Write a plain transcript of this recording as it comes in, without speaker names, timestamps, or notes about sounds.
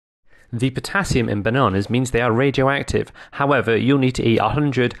The potassium in bananas means they are radioactive. However, you'll need to eat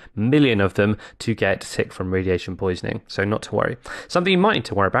 100 million of them to get sick from radiation poisoning, so not to worry. Something you might need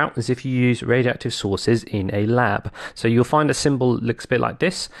to worry about is if you use radioactive sources in a lab. So you'll find a symbol that looks a bit like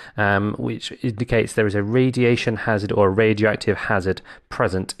this, which indicates there is a radiation hazard or a radioactive hazard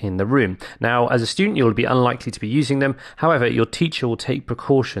present in the room. Now, as a student, you'll be unlikely to be using them. However, your teacher will take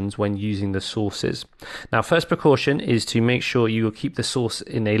precautions when using the sources. Now, first precaution is to make sure you will keep the source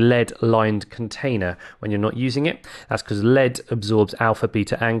in a lead-lined container when you're not using it. That's because lead absorbs alpha,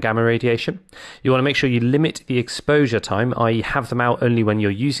 beta, and gamma radiation. You want to make sure you limit the exposure time, i.e. have them out only when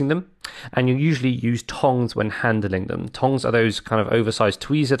you're using them. And you usually use tongs when handling them. Tongs are those kind of oversized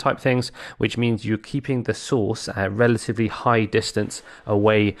tweezer type things, which means you're keeping the source at a relatively high distance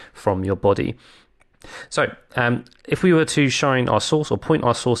away from your body. So if we were to shine our source or point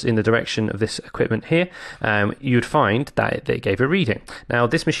our source in the direction of this equipment here, you'd find that it gave a reading. Now,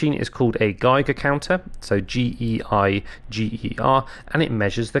 this machine is called a Geiger counter, so Geiger, and it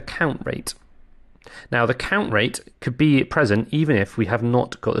measures the count rate. Now, the count rate could be present even if we have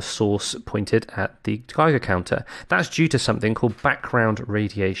not got a source pointed at the Geiger counter. That's due to something called background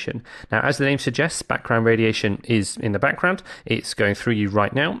radiation. Now, as the name suggests, background radiation is in the background. It's going through you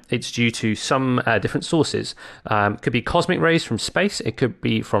right now. It's due to some different sources. It could be cosmic rays from space. It could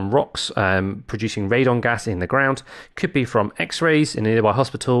be from rocks producing radon gas in the ground. It could be from X-rays in a nearby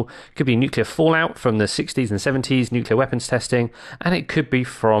hospital. It could be nuclear fallout from the 60s and 70s, nuclear weapons testing. And it could be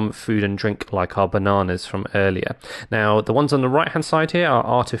from food and drink like our bananas from earlier. Now, the ones on the right hand side here are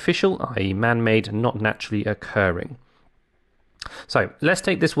artificial, i.e. man-made, not naturally occurring. So let's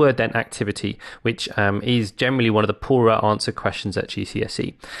take this word then, activity, which is generally one of the poorer answer questions at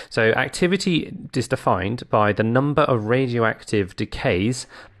GCSE. So activity is defined by the number of radioactive decays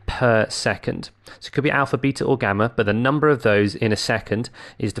per second. So it could be alpha, beta or gamma, but the number of those in a second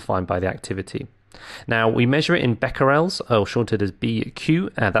is defined by the activity. Now, we measure it in becquerels, or shortened as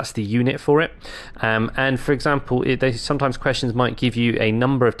BQ, that's the unit for it. And for example, sometimes questions might give you a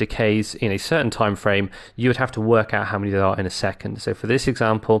number of decays in a certain time frame. You would have to work out how many there are in a second. So for this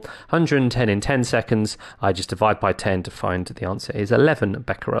example, 110 in 10 seconds, I just divide by 10 to find the answer is 11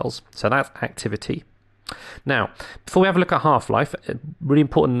 becquerels. So that's activity. Now, before we have a look at half-life, a really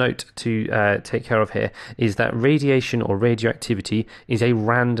important note to take care of here is that radiation or radioactivity is a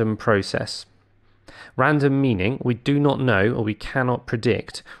random process. Random meaning we do not know or we cannot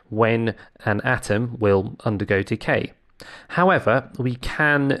predict when an atom will undergo decay. However, we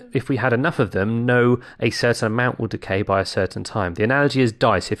can, if we had enough of them, know a certain amount will decay by a certain time. The analogy is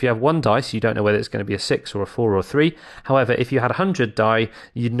dice. If you have one dice, you don't know whether it's going to be a 6 or a 4 or a 3. However, if you had 100 die,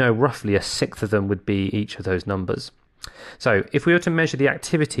 you'd know roughly a sixth of them would be each of those numbers. So if we were to measure the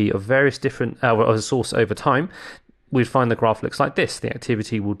activity of various different of a source over time, we'd find the graph looks like this. The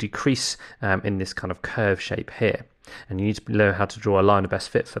activity will decrease in this kind of curve shape here. And you need to know how to draw a line of best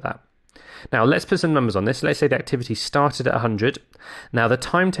fit for that. Now, let's put some numbers on this. Let's say the activity started at 100. Now, the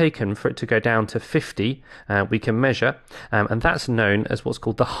time taken for it to go down to 50, we can measure, and that's known as what's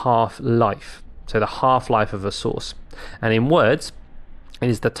called the half-life. So the half-life of a source. And in words, it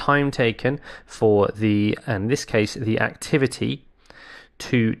is the time taken for in this case, the activity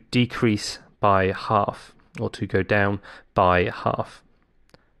to decrease by half, or to go down by half.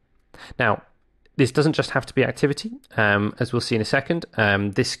 Now, this doesn't just have to be activity, as we'll see in a second.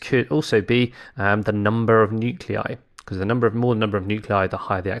 This could also be the number of nuclei, because the more the number of nuclei, the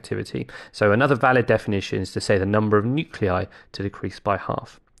higher the activity. So another valid definition is to say the number of nuclei to decrease by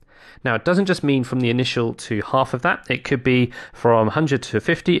half. Now, it doesn't just mean from the initial to half of that. It could be from 100 to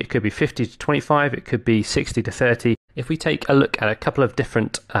 50, it could be 50 to 25, it could be 60 to 30. If we take a look at a couple of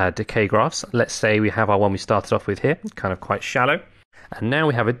different decay graphs, let's say we have our one we started off with here, kind of quite shallow. And now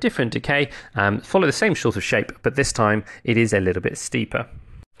we have a different decay, follow the same sort of shape, but this time it is a little bit steeper.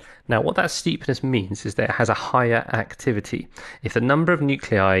 Now, what that steepness means is that it has a higher activity. If the number of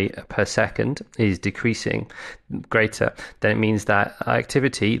nuclei per second is decreasing greater, then it means that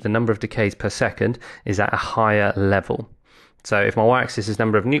activity, the number of decays per second, is at a higher level. So if my y-axis is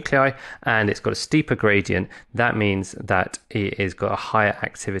number of nuclei and it's got a steeper gradient, that means that it has got a higher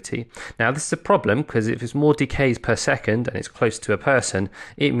activity. Now, this is a problem because if it's more decays per second and it's close to a person,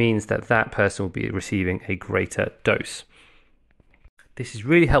 it means that that person will be receiving a greater dose. This is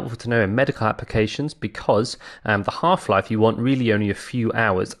really helpful to know in medical applications because the half-life you want really only a few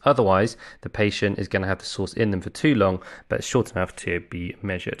hours. Otherwise, the patient is going to have the source in them for too long, but short enough to be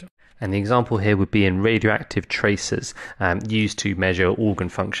measured. And the example here would be in radioactive tracers used to measure organ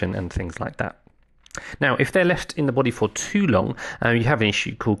function and things like that. Now, if they're left in the body for too long, you have an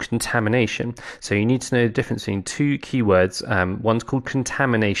issue called contamination. So you need to know the difference between two keywords. One's called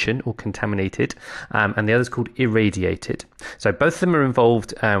contamination or contaminated, and the other's called irradiated. So both of them are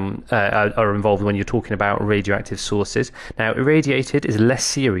involved when you're talking about radioactive sources. Now, irradiated is less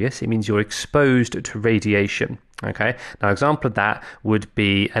serious. It means you're exposed to radiation. Okay, now an example of that would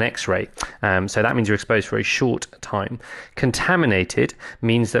be an X-ray. So that means you're exposed for a short time. Contaminated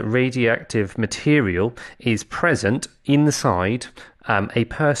means that radioactive material is present inside a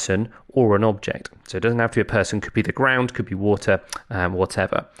person or an object. So it doesn't have to be a person, could be the ground, could be water,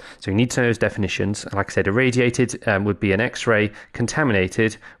 whatever. So you need to know those definitions. Like I said, irradiated would be an X-ray.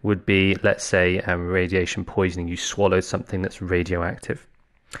 Contaminated would be, let's say, radiation poisoning. You swallowed something that's radioactive.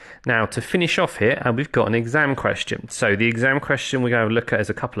 Now, to finish off here, we've got an exam question. So the exam question we're going to look at is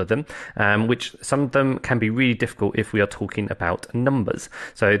a couple of them, which some of them can be really difficult if we are talking about numbers.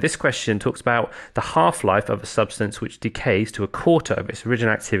 So this question talks about the half-life of a substance which decays to a quarter of its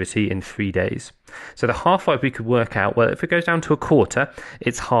original activity in 3 days. So the half-life we could work out, well, if it goes down to a quarter,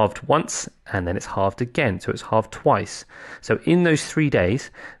 it's halved once and then it's halved again. So it's halved twice. So in those 3 days,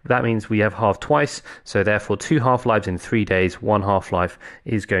 that means we have halved twice. So therefore, 2 half-lives in 3 days, 1 half-life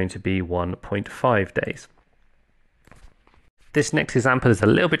is going to be 1.5 days. This next example is a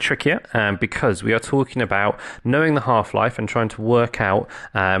little bit trickier because we are talking about knowing the half-life and trying to work out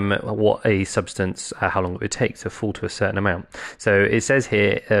what a substance, how long it would take to fall to a certain amount. So it says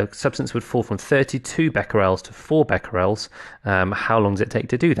here a substance would fall from 32 becquerels to 4 becquerels. How long does it take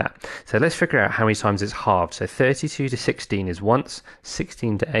to do that? So let's figure out how many times it's halved. So 32 to 16 is once,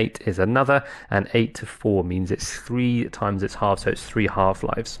 16 to 8 is another, and 8 to 4 means it's 3 times it's halved, so it's 3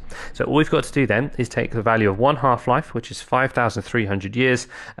 half-lives. So all we've got to do then is take the value of 1 half-life, which is 5,300 years,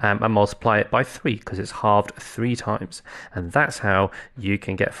 and multiply it by 3 because it's halved 3 times. And that's how you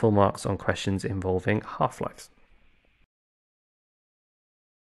can get full marks on questions involving half-lives.